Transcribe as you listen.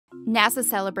NASA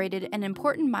celebrated an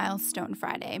important milestone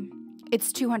Friday,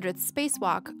 its 200th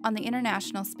spacewalk on the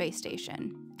International Space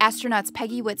Station. Astronauts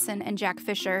Peggy Whitson and Jack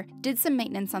Fisher did some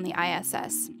maintenance on the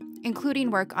ISS, including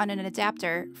work on an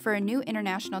adapter for a new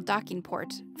international docking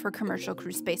port for commercial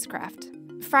crew spacecraft.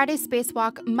 Friday's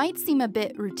spacewalk might seem a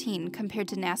bit routine compared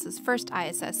to NASA's first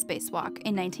ISS spacewalk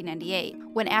in 1998,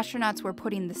 when astronauts were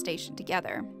putting the station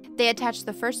together. They attached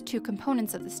the first two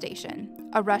components of the station,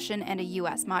 a Russian and a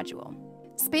US module.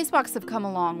 Spacewalks have come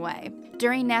a long way.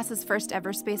 During NASA's first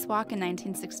ever spacewalk in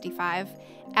 1965,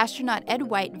 astronaut Ed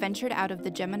White ventured out of the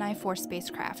Gemini 4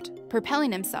 spacecraft,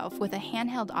 propelling himself with a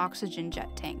handheld oxygen jet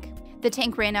tank. The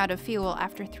tank ran out of fuel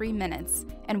after 3 minutes,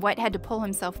 and White had to pull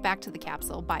himself back to the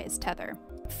capsule by his tether.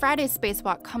 Friday's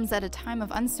spacewalk comes at a time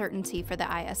of uncertainty for the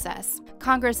ISS.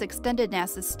 Congress extended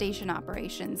NASA's station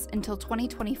operations until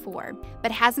 2024,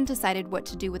 but hasn't decided what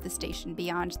to do with the station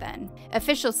beyond then.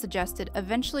 Officials suggested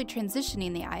eventually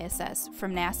transitioning the ISS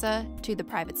from NASA to the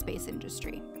private space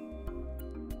industry.